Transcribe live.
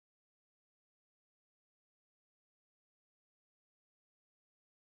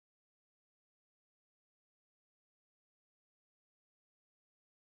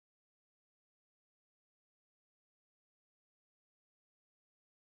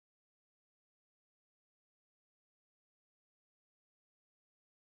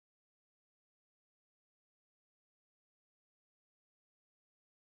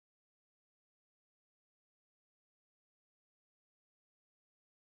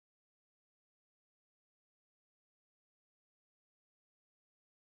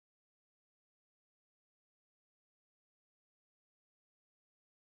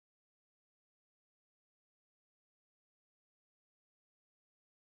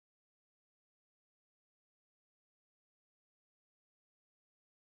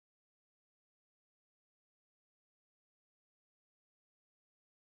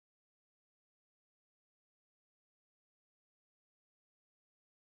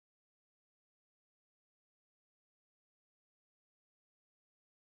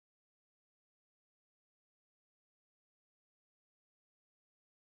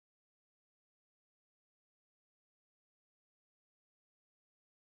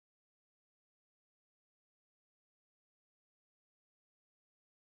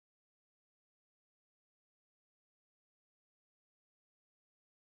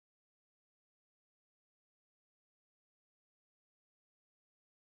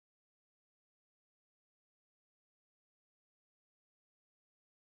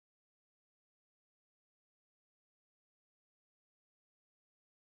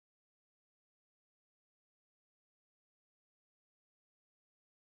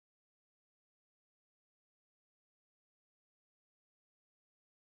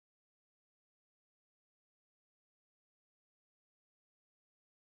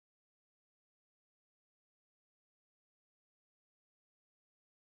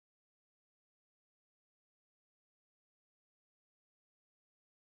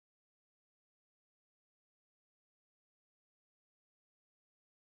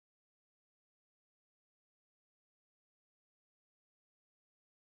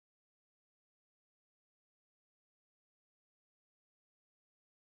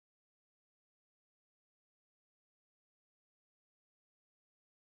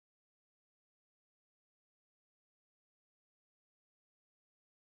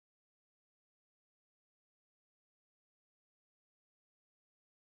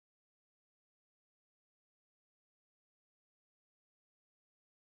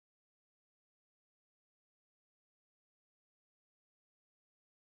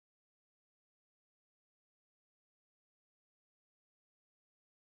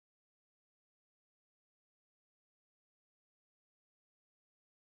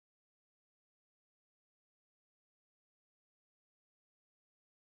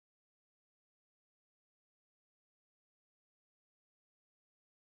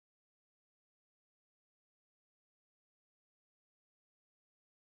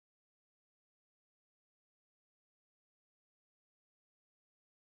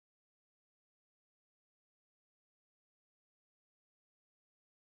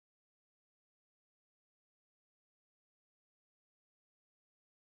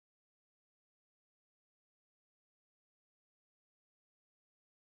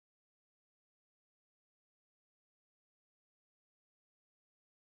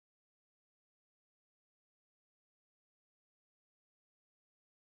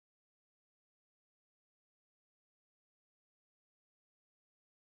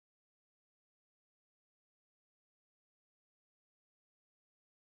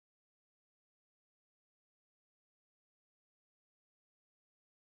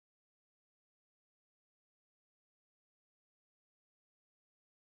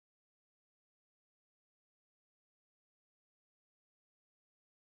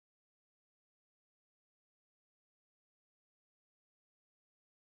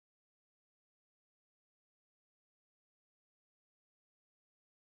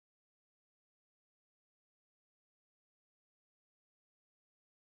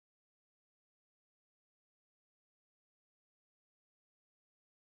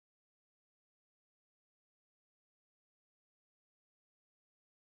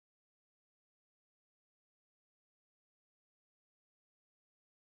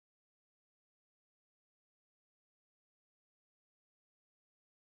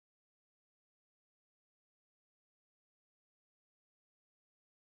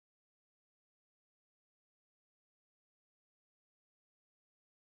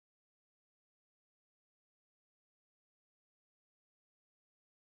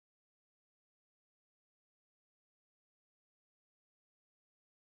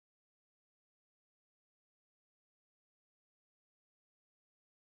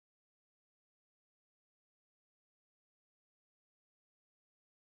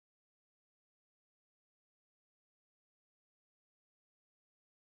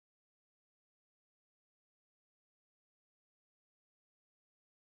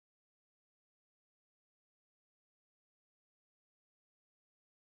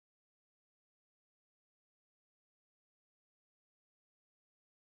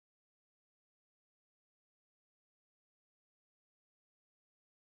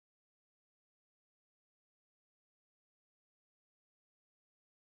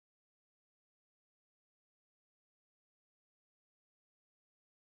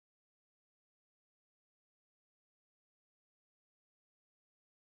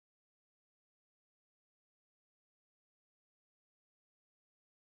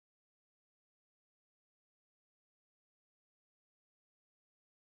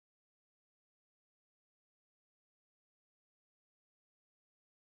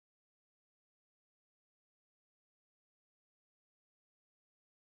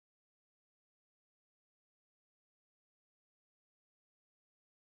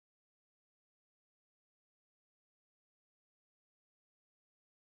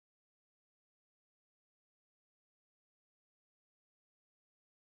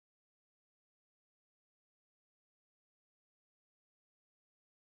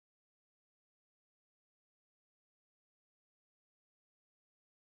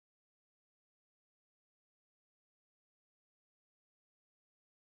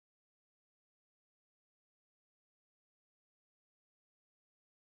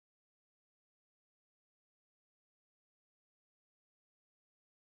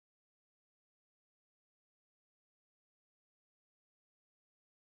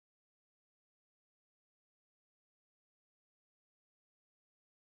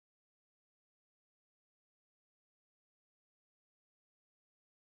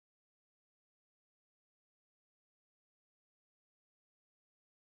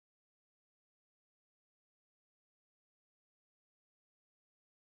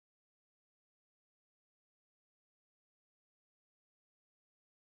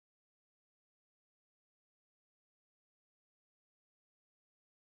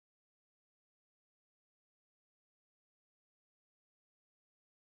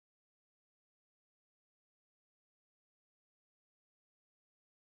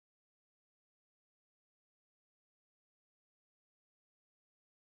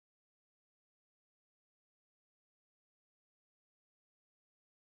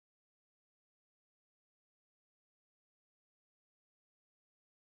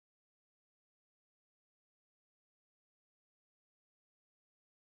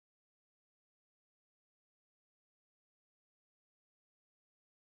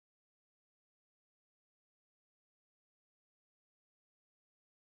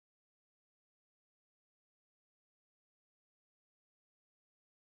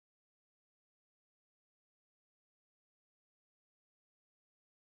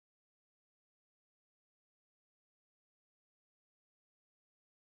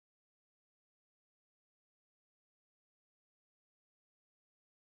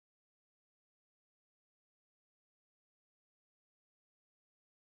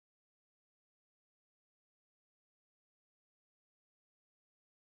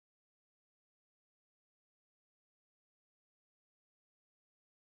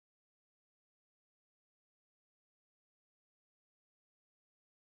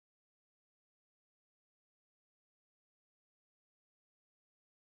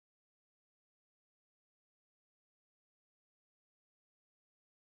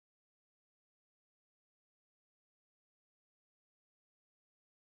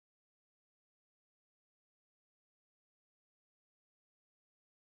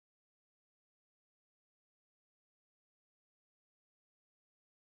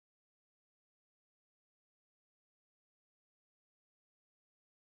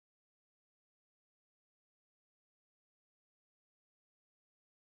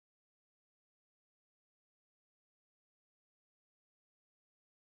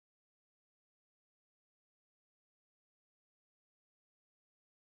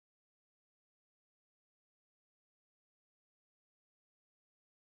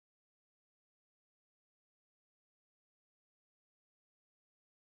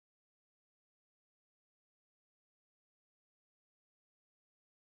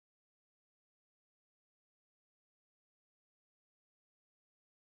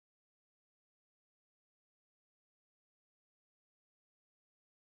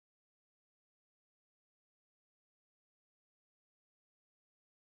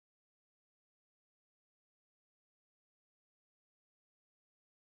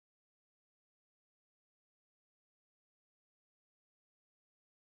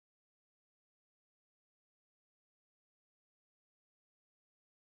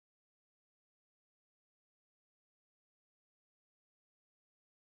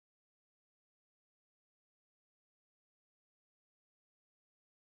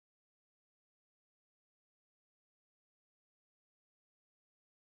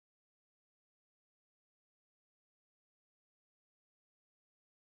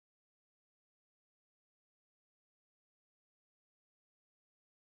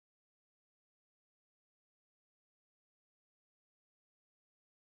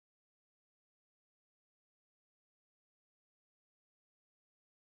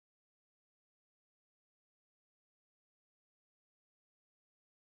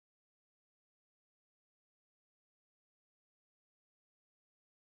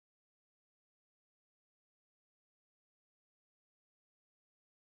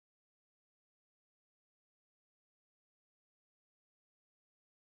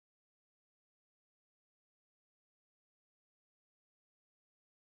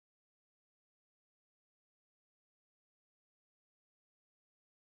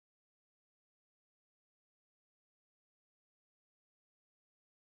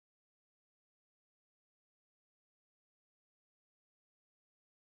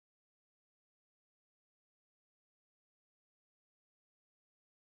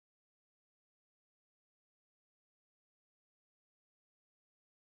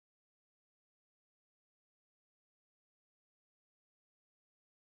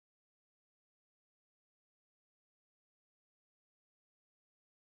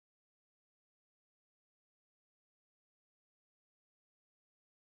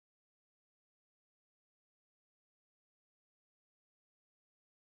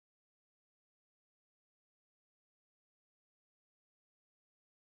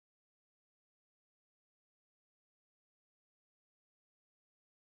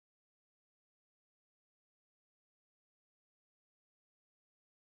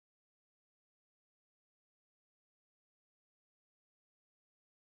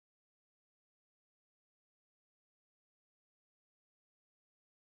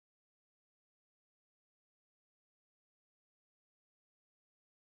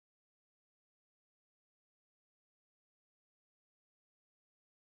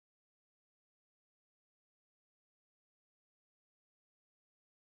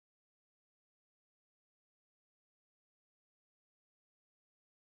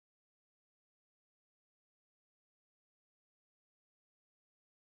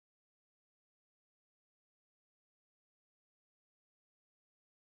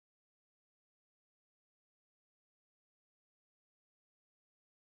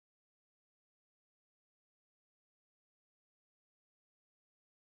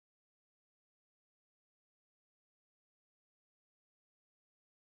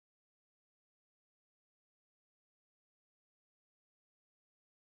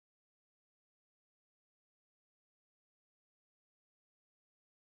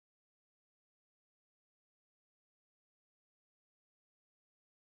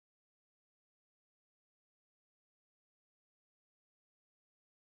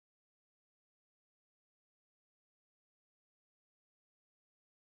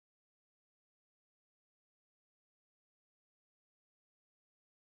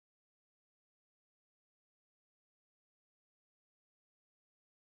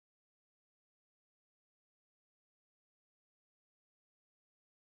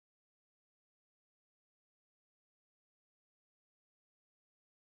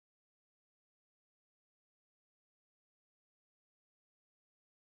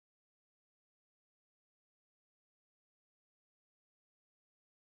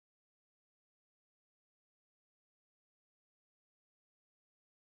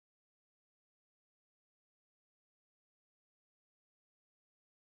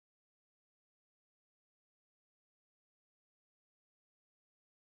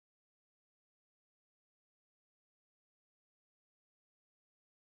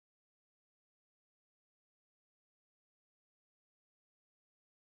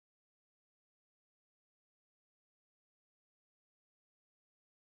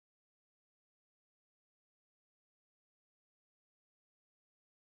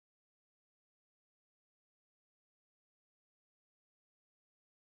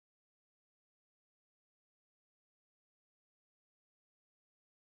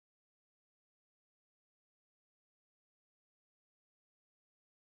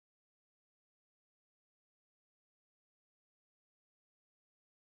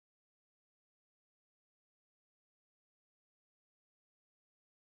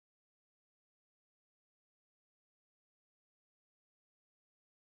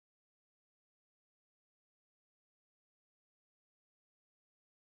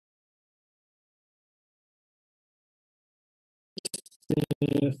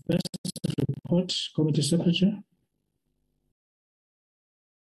the first report, Committee Secretary.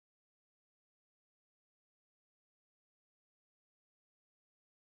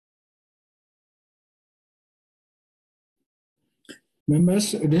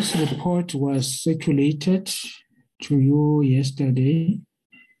 Members, this report was circulated to you yesterday.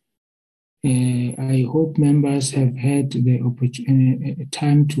 I hope members have had the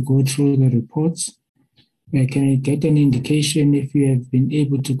time to go through the reports. Can I get an indication if you have been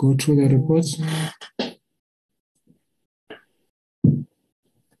able to go through the reports?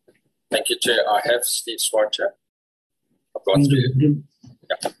 Thank you, Chair. I have Steve Swarcher. I've gone through.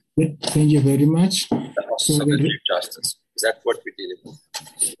 Yeah. Thank you very much. So the Chief Justice. Is that what we're dealing with?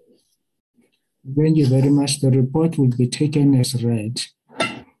 Thank you very much. The report will be taken as read.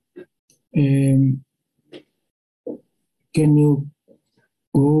 Can you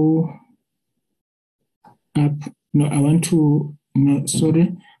go up? No, I want to, no,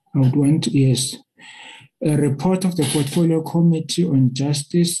 sorry. I would want, yes. A report of the Portfolio Committee on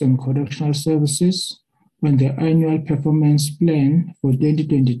Justice and Correctional Services on the annual performance plan for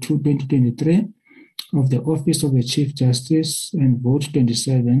 2022-2023 of the Office of the Chief Justice and Vote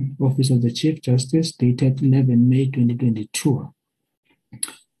 27, Office of the Chief Justice, dated 11 May 2022.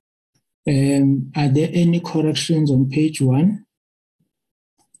 Are there any corrections on page 1?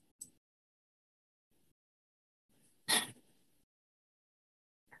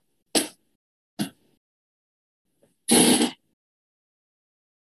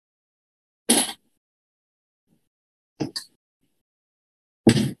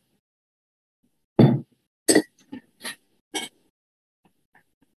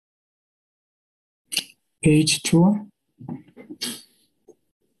 Page 2.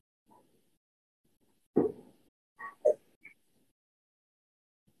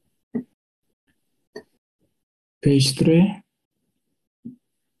 Page 3.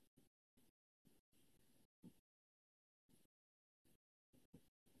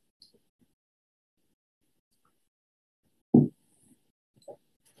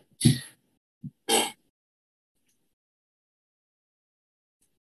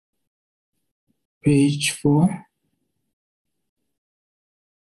 Page 4.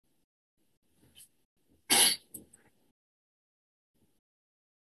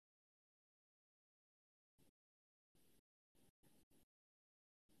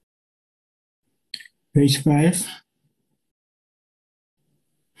 Page 5.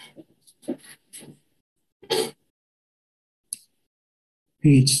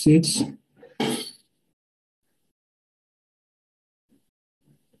 Page 6.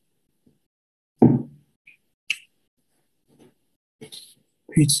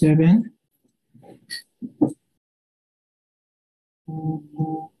 Page 7.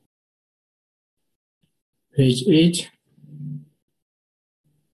 Page 8.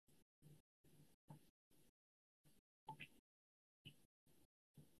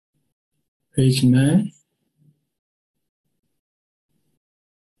 Page 9.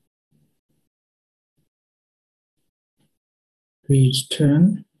 Page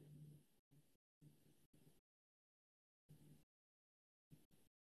 10.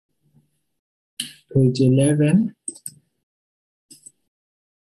 Page 11.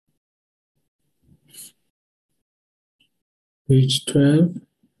 Page 12.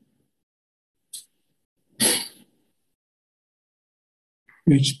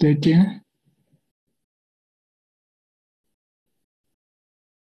 Page 13.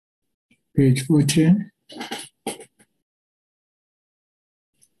 Page 14.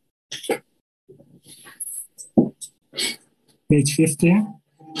 Page 15.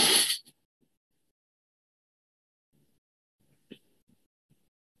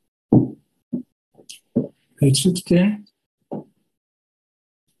 Page 16.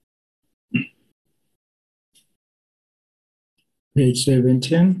 Page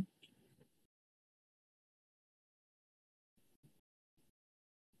 17.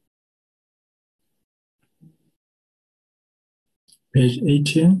 Page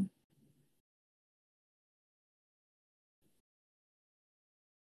 18.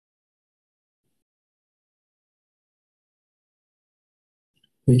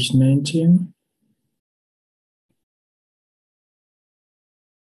 Page 19.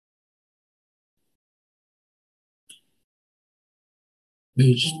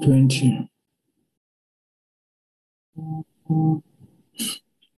 Page 20.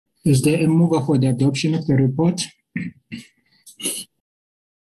 Is there a mover for the adoption of the report?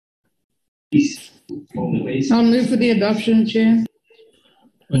 I'll move for the adoption, Chair.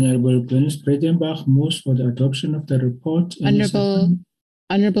 Honorable Bernice Bredenbach moves for the adoption of the report.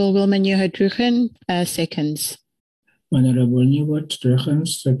 Honorable Wilman Johadruchen seconds. Honorable Newbert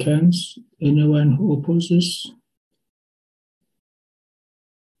seconds. Anyone who opposes?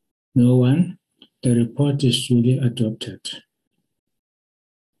 No one. The report is duly adopted.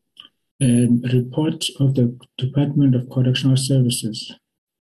 And report of the Department of Correctional Services.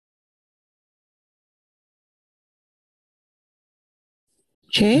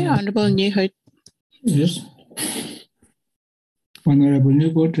 Chair, Honorable Newholt. Yes. Honorable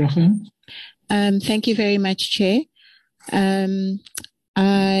Newbert. Thank you very much, Chair.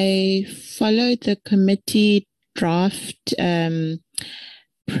 I followed the committee draft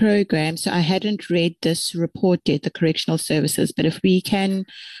program, so I hadn't read this report yet, the correctional services, but if you can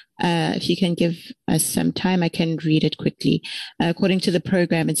give us some time, I can read it quickly. According to the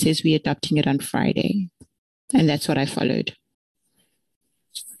program, it says we're adopting it on Friday, and that's what I followed.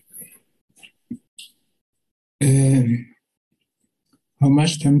 How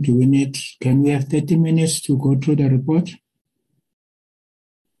much time do we need? Can we have 30 minutes to go through the report?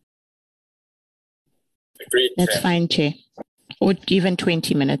 Agreed, That's Chair. fine, Chair. Or even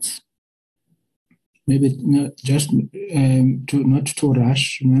 20 minutes. Maybe just not to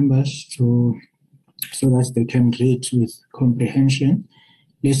rush members so that they can read with comprehension.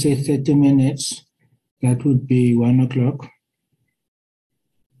 Let's say 30 minutes. That would be 1 o'clock.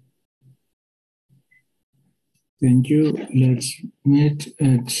 Thank you. Let's meet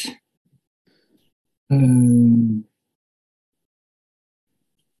at 10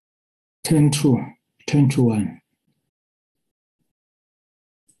 to 1.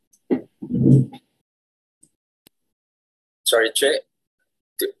 Sorry, Chair.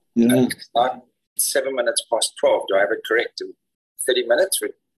 It's not 7 minutes past 12. Do I have it correct? 30 minutes?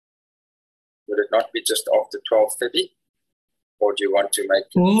 Would it not be just after 12:30? Or do you want to make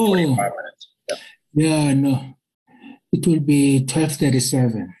it 45 minutes? Yeah, no. It will be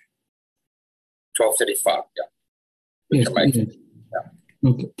 12:37. 12:35, yeah. Yes. Yeah.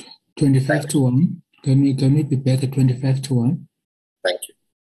 Okay. 25 to 1. Can we be back at 25 to 1? Thank you.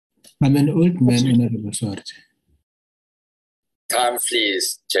 I'm an old man, Honorable Swart. Time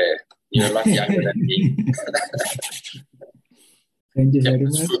flees, Chair. You're not younger than me. Thank you very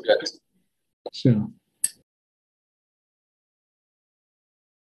much. Sure.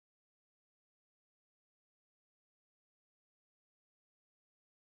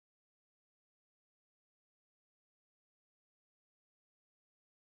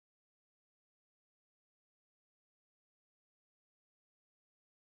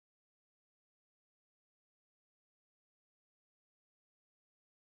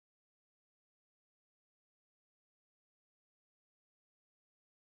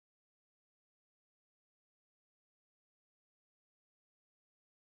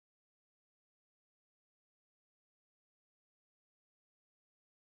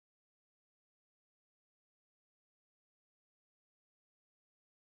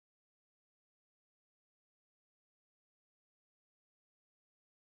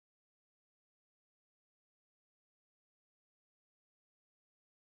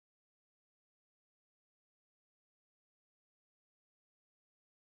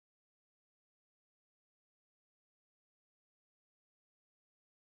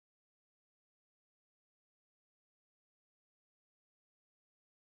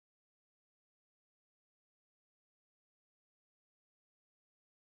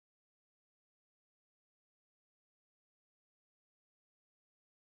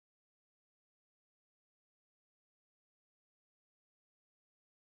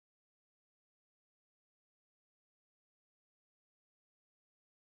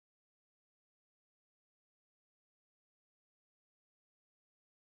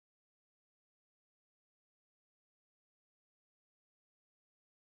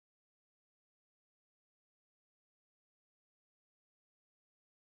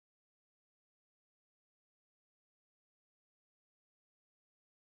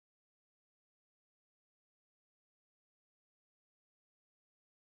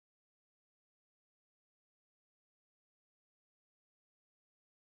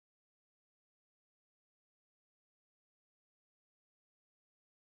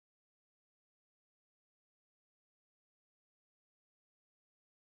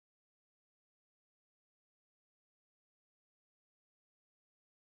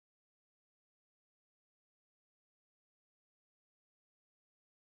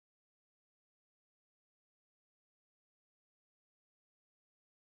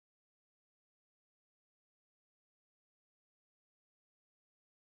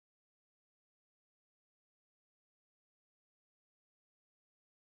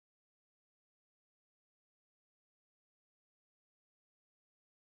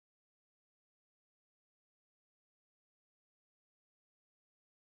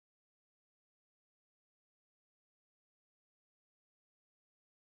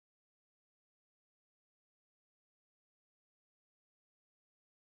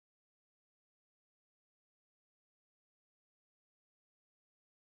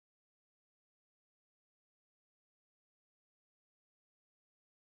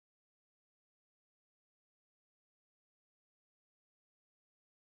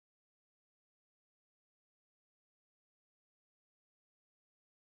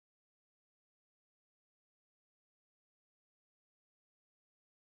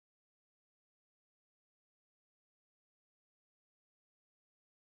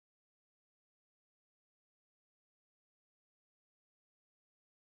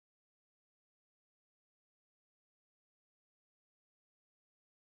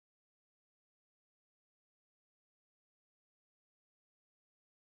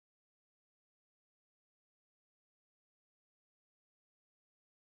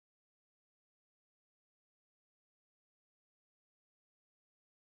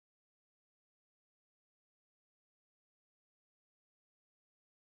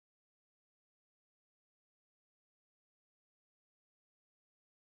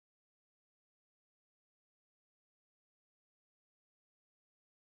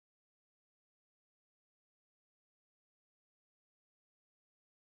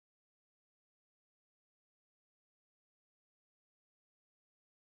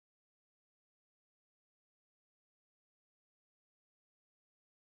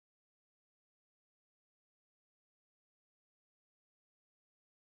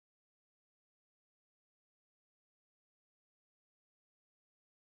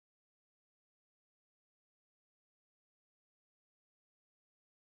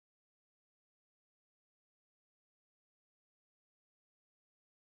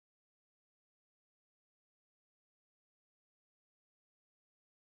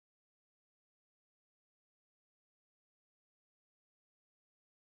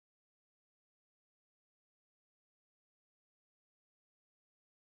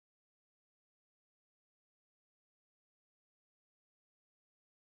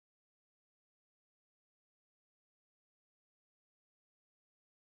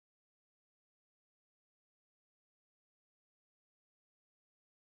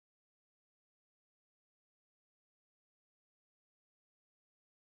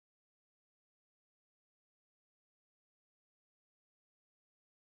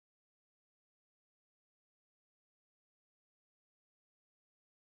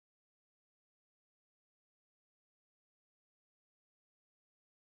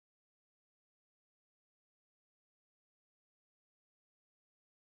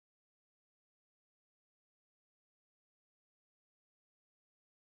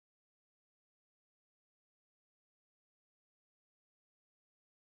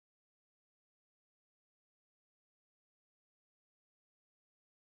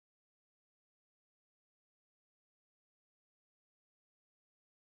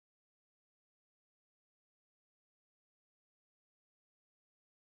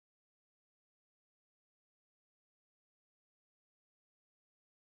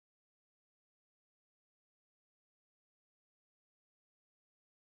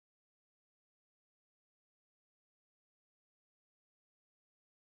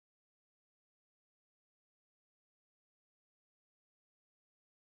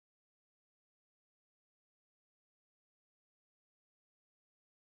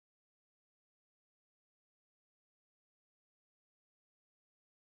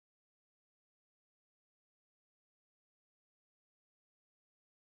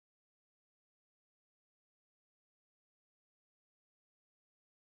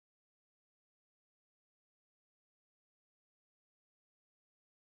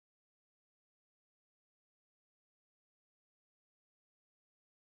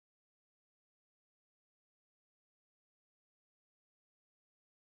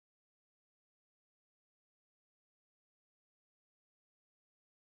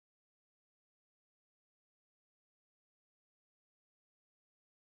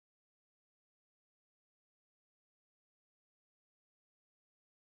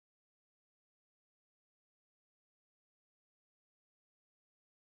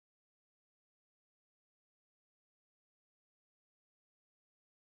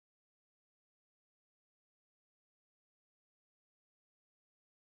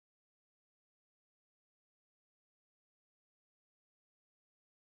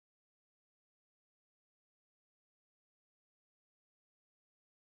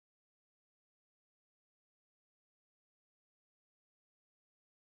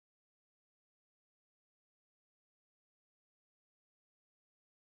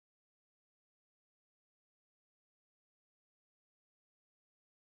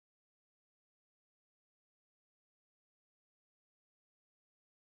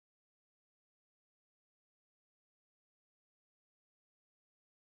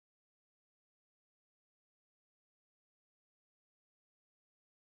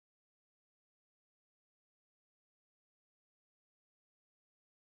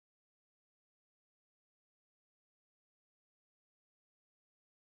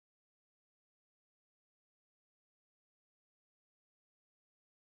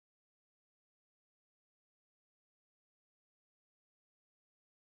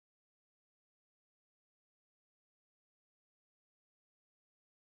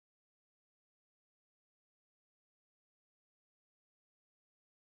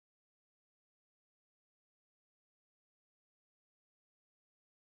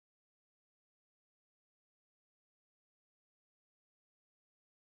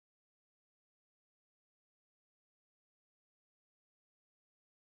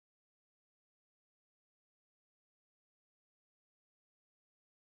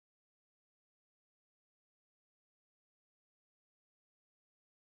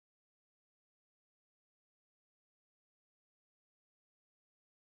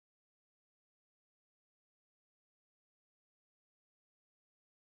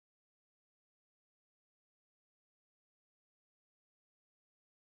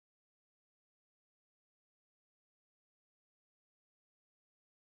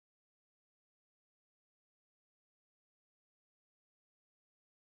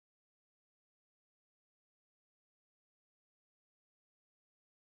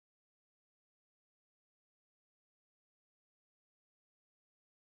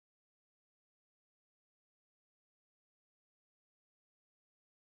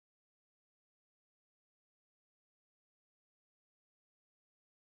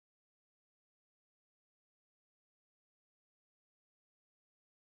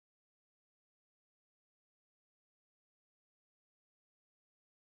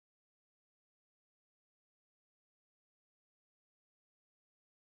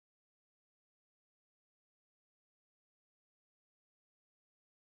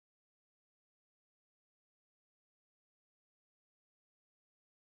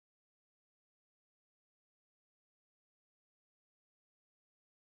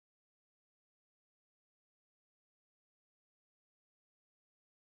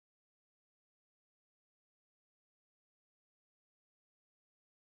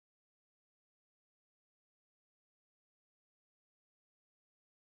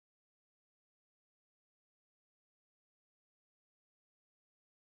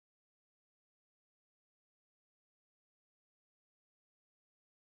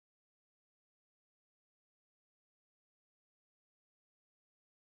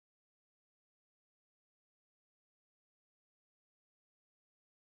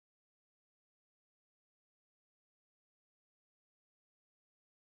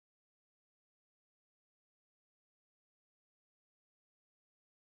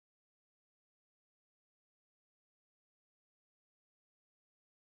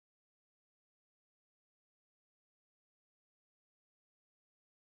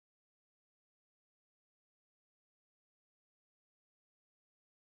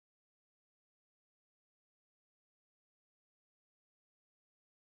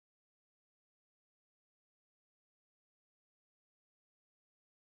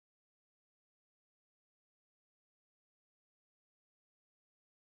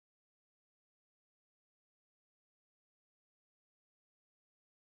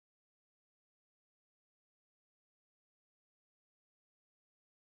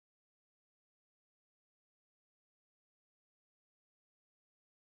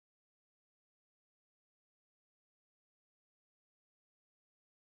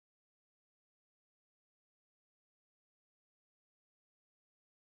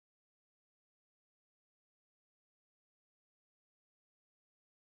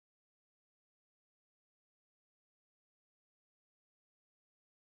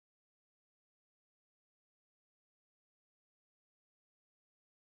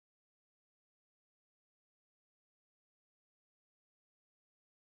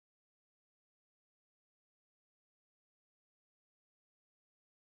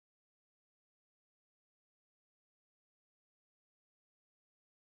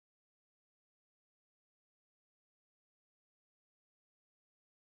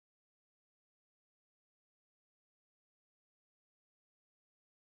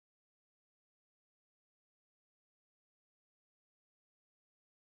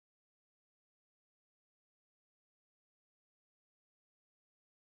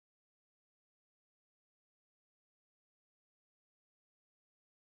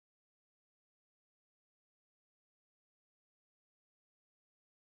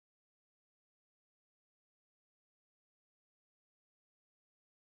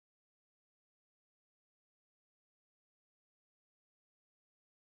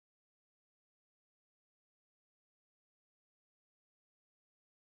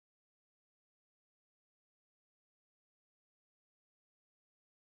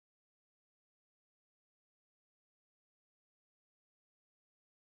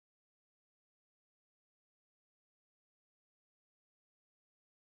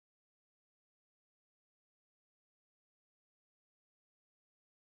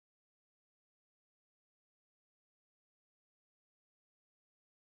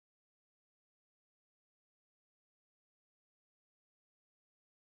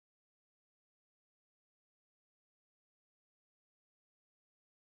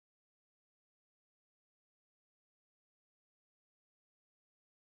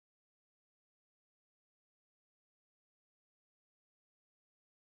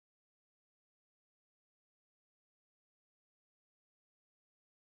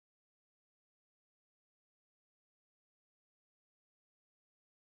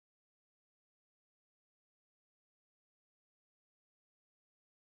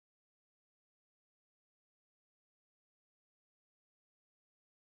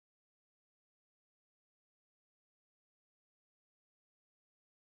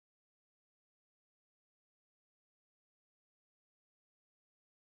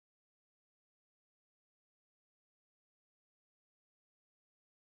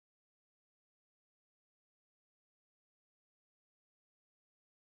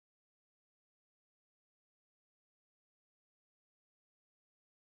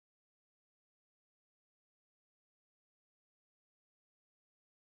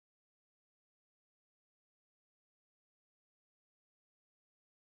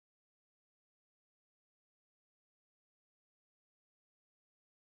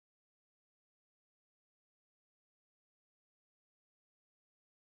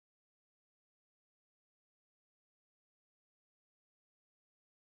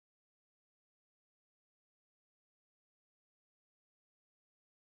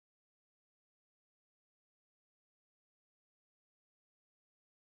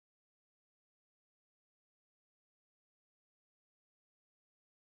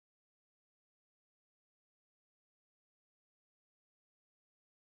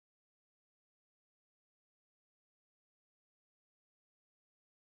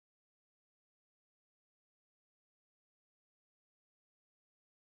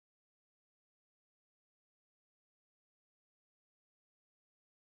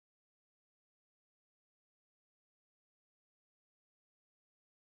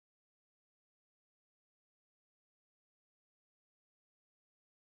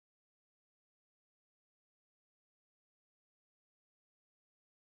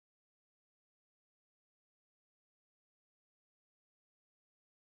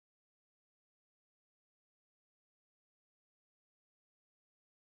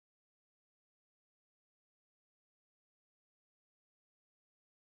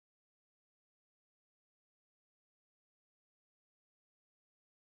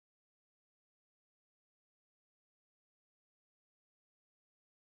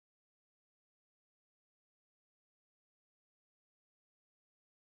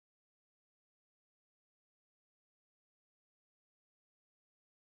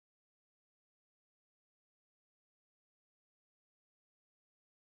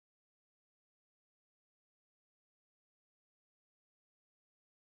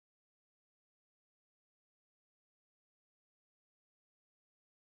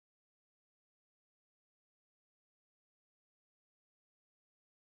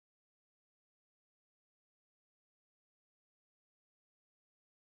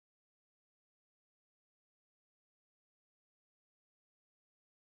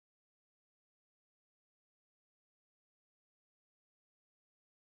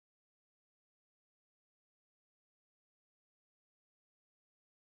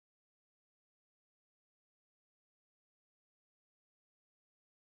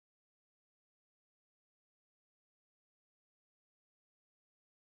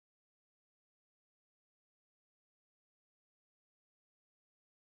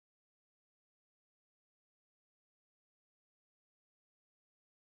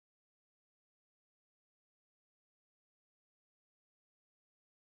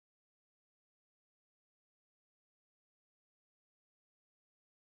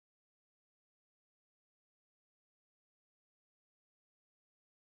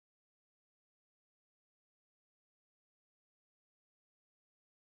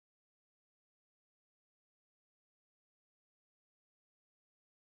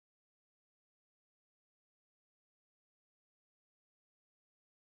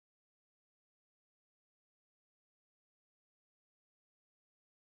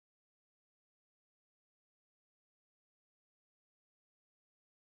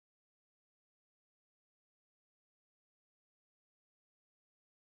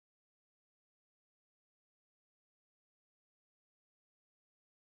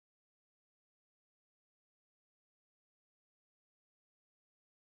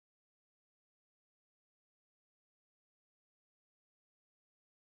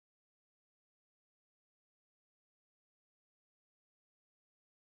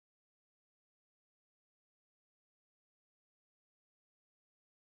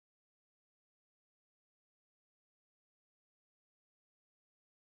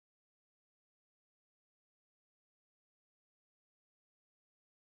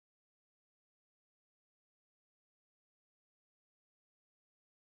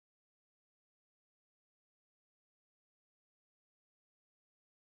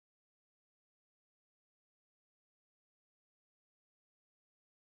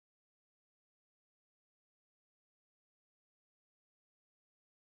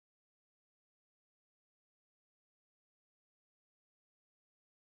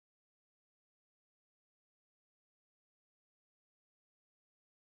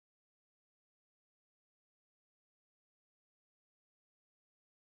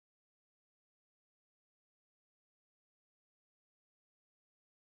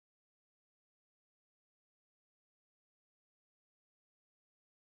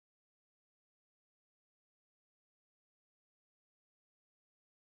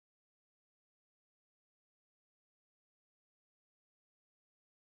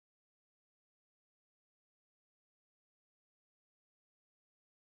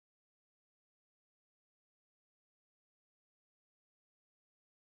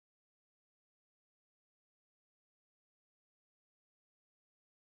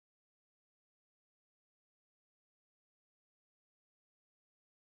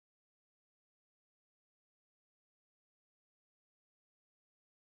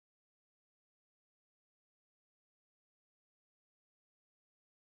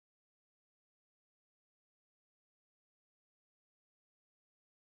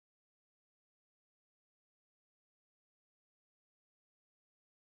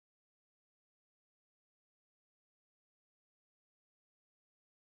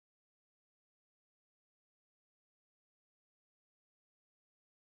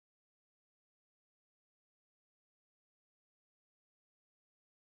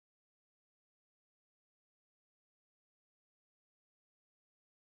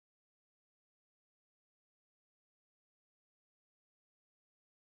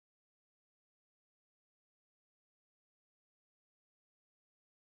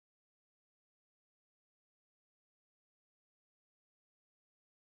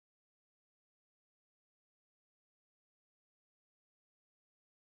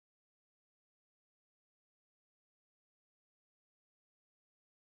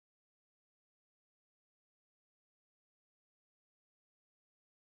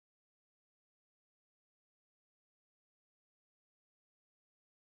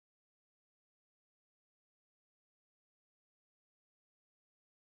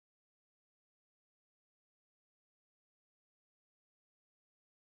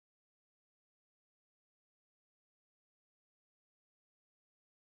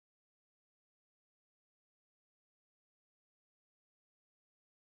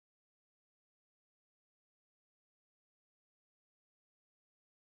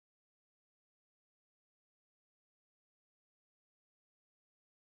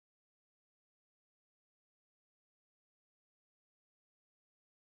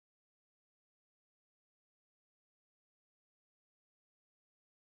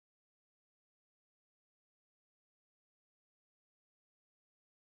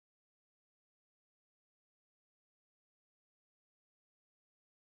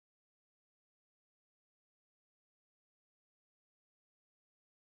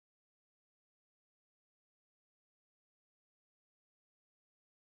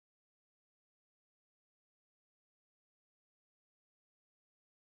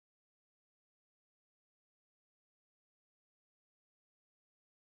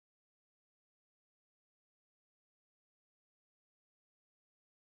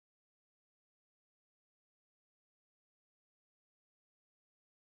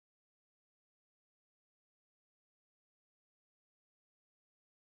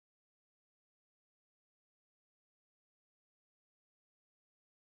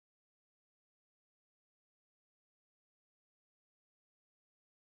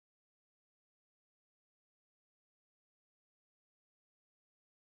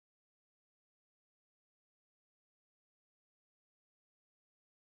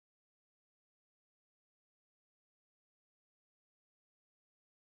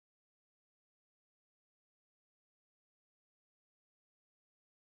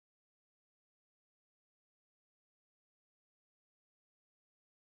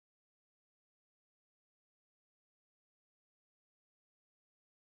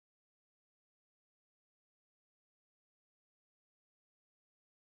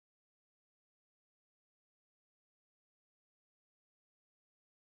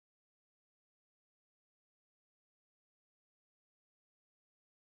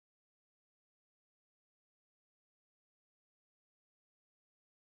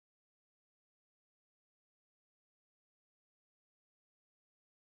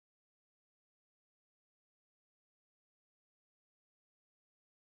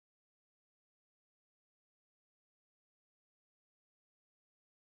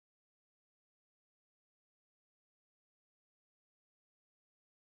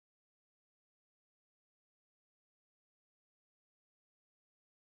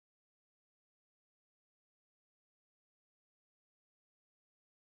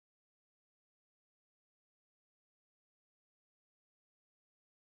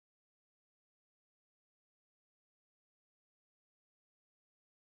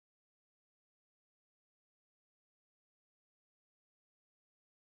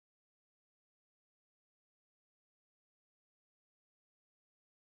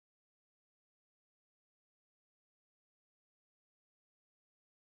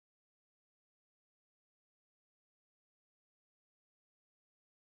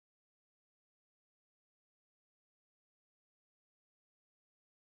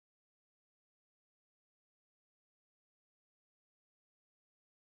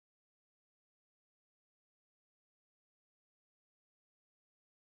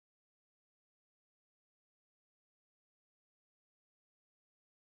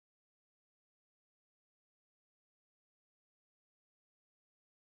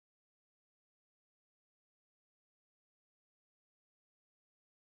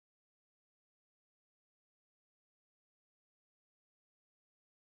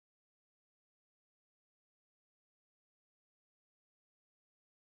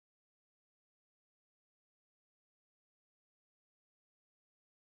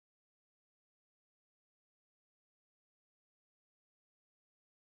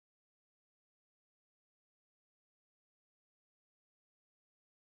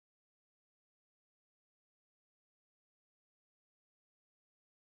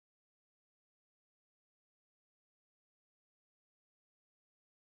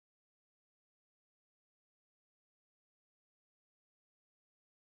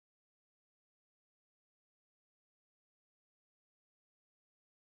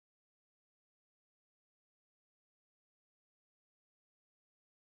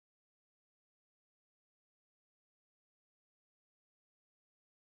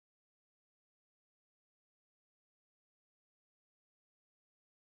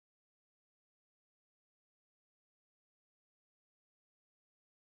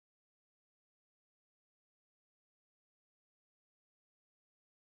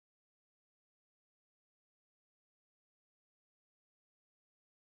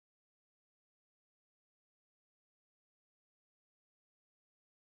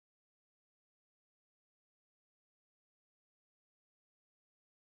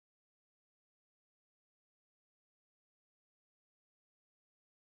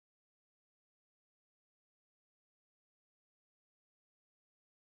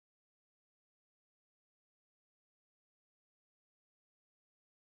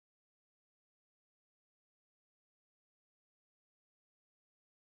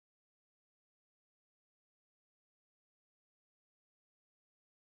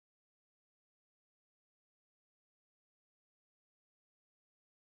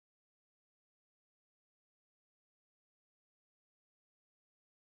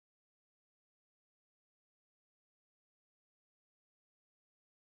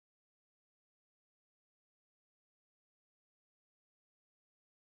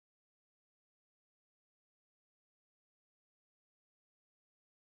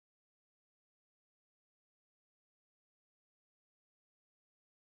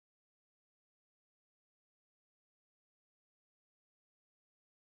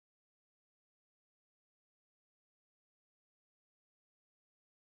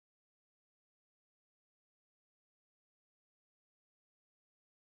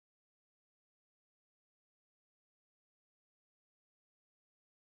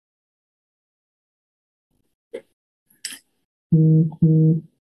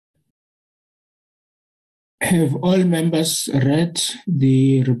 Have all members read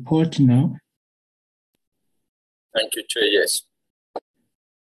the report now? Thank you, Chair. Yes.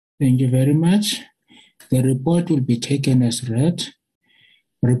 Thank you very much. The report will be taken as read.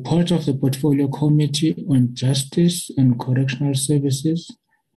 Report of the Portfolio Committee on Justice and Correctional Services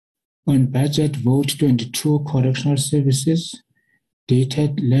on Budget Vote 22 Correctional Services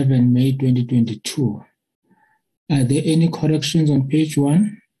dated 11 May 2022. Are there any corrections on page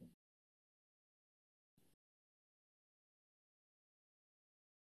 1?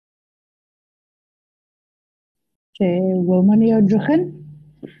 Chair Wilma Neodruchen.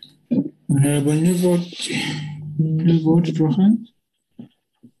 Honorable New vote, Johan?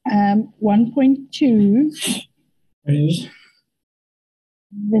 1.2. Yes.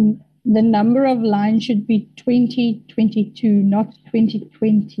 The number of lines should be 2022, not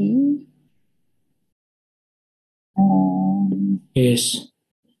 2020. Yes.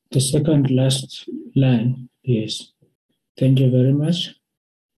 The second last line. Yes. Thank you very much.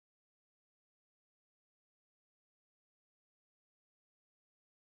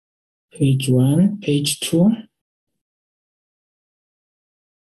 Page 1, page 2.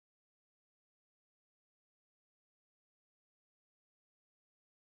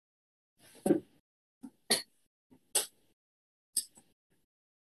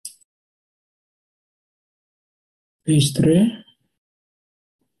 Page 3.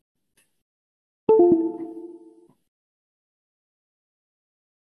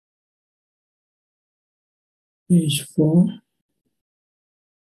 Page 4.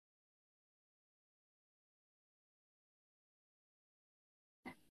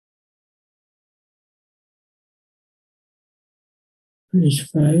 Page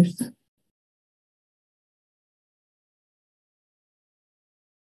 5.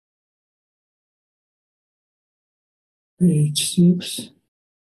 Page 6.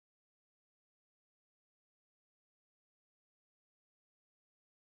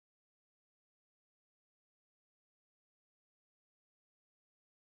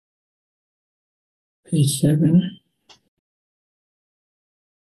 Page 7.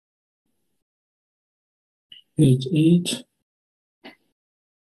 Page 8.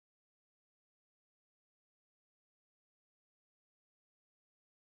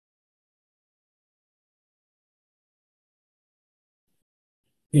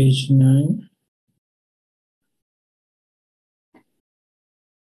 Page 9.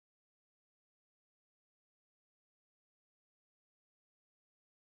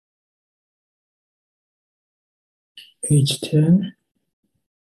 Page 10.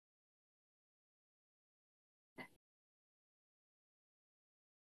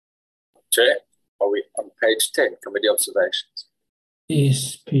 Chair, are we on page 10, committee observations?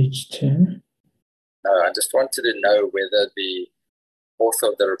 Is page 10. I just wanted to know whether the author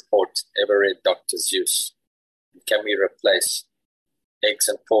of the report ever read Dr. Seuss. Can we replace eggs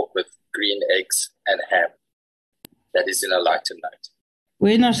and pork with green eggs and ham? That is in a lighter note.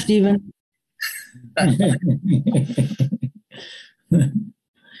 Winner, Stephen.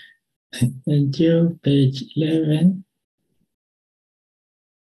 Thank you. Page 11.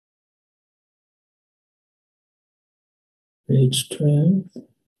 Page 12.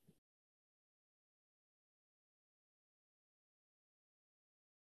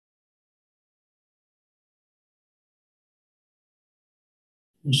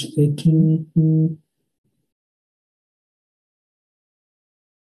 Page 13.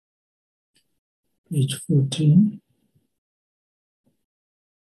 Page 14.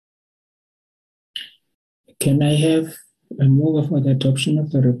 Can I have a move for the adoption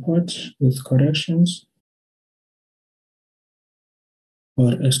of the report with corrections?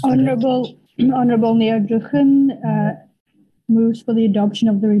 Or as Honorable Neodruchen moves for the adoption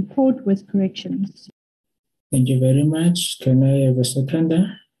of the report with corrections. Thank you very much. Can I have a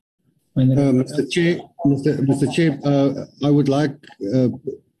seconder? Mr. Chair, I would like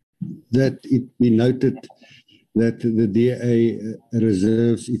that it be noted that the DA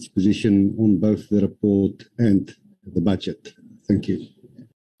reserves its position on both the report and the budget. Thank you.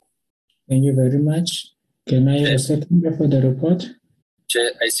 Thank you very much. Can I have a seconder for the report?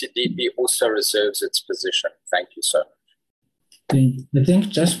 Chair, ACDP also reserves its position. Thank you so much. I think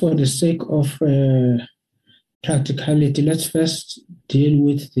just for the sake of practicality, let's first deal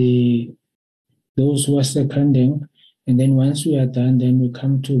with those who are seconding, and then once we are done, then we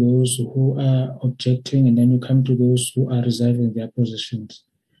come to those who are objecting, and then we come to those who are reserving their positions.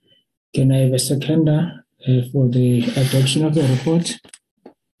 Can I have a seconder for the adoption of the report?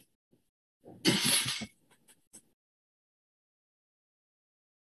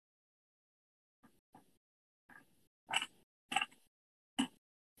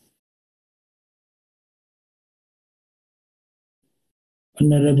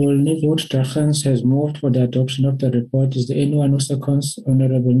 Honorable Nivot Drachans has moved for the adoption of the report. Is there anyone who seconds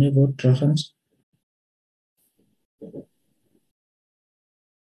Honorable Nivot Drachans?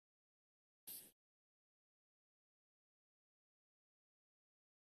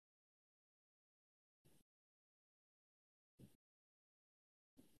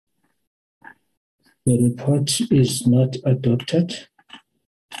 The report is not adopted.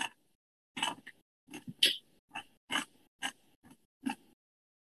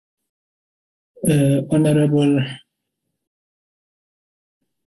 Honorable,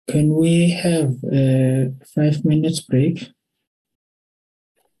 can we have a 5 minutes break?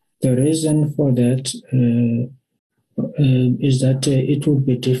 The reason for that is that it would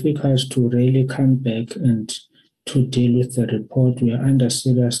be difficult to really come back and to deal with the report. We are under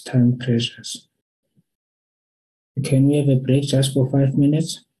serious time pressures. Can we have a break just for 5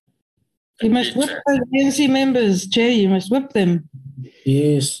 minutes? You must whip those ANC members, Chair. You must whip them.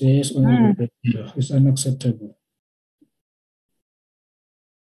 Yes, Honorable. It's unacceptable.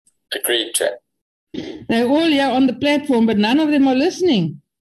 Agreed, Chair. They're all here on the platform, but none of them are listening.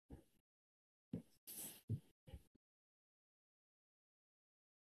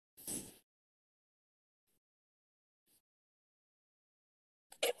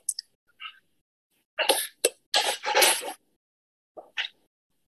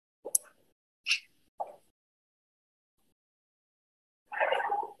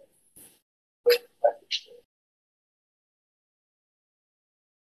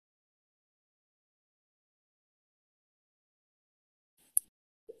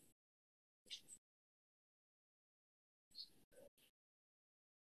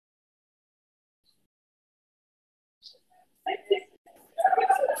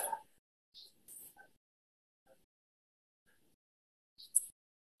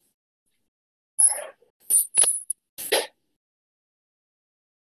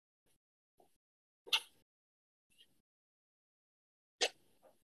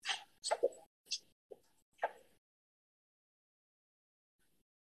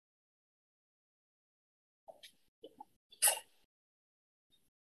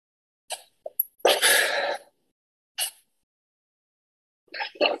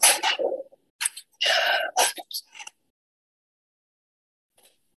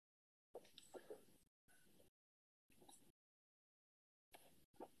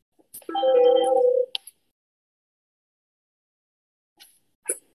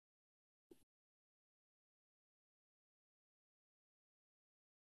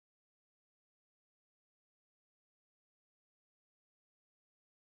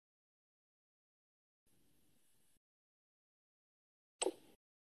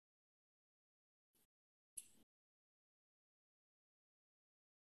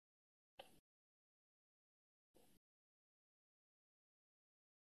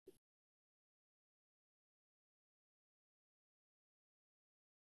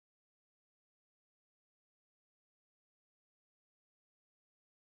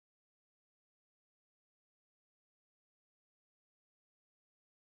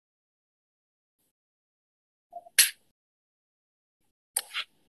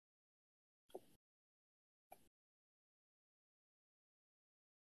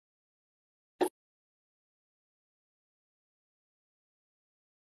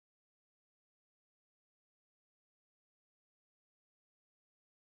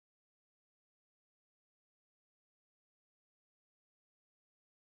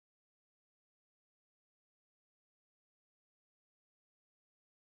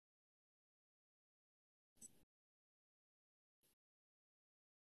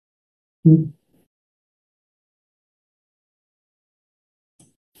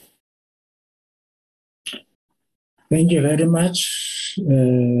 Thank you very much,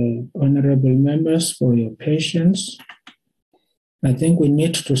 honorable members, for your patience. I think we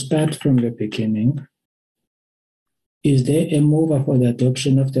need to start from the beginning. Is there a mover for the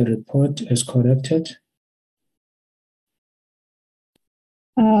adoption of the report as corrected?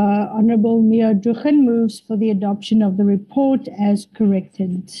 Honorable Mia Druchen moves for the adoption of the report as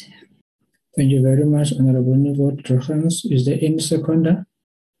corrected. Thank you very much, Honorable Nivot Druchens. Is there any seconder?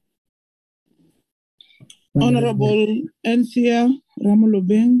 Honorable Anthea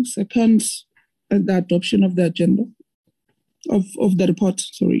Ramolobeng seconds the adoption of the agenda, of the report,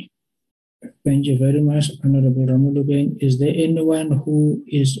 sorry. Thank you very much, Honorable Ramolobeng. Is there anyone who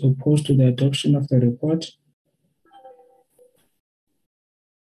is opposed to the adoption of the report?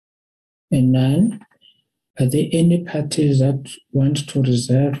 And none. Are there any parties that want to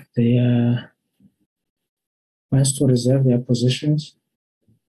reserve their positions?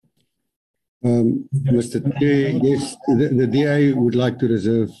 Mr. Chair, yes, the DA would like to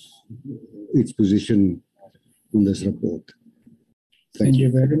reserve its position on this report. Thank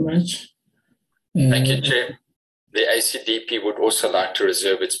you very much. Thank you, Chair. The ACDP would also like to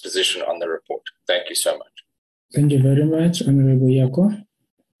reserve its position on the report. Thank you so much. Thank you very much, Honorable Yako.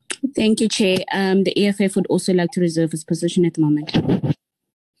 Thank you, Chair. The EFF would also like to reserve its position at the moment.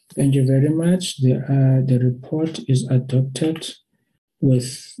 Thank you very much. The report is adopted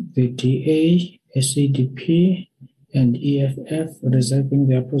with the DA, SADP, and EFF reserving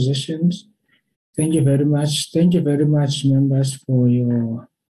their positions. Thank you very much. Thank you very much, members, for your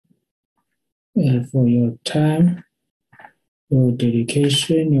time, your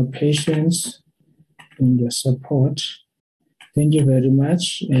dedication, your patience, and your support. Thank you very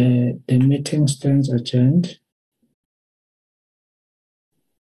much. The meeting stands adjourned.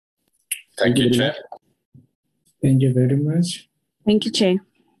 Thank you, Chair. Thank you very much. Thank you, Chair.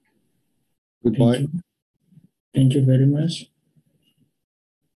 Goodbye. Thank you very much.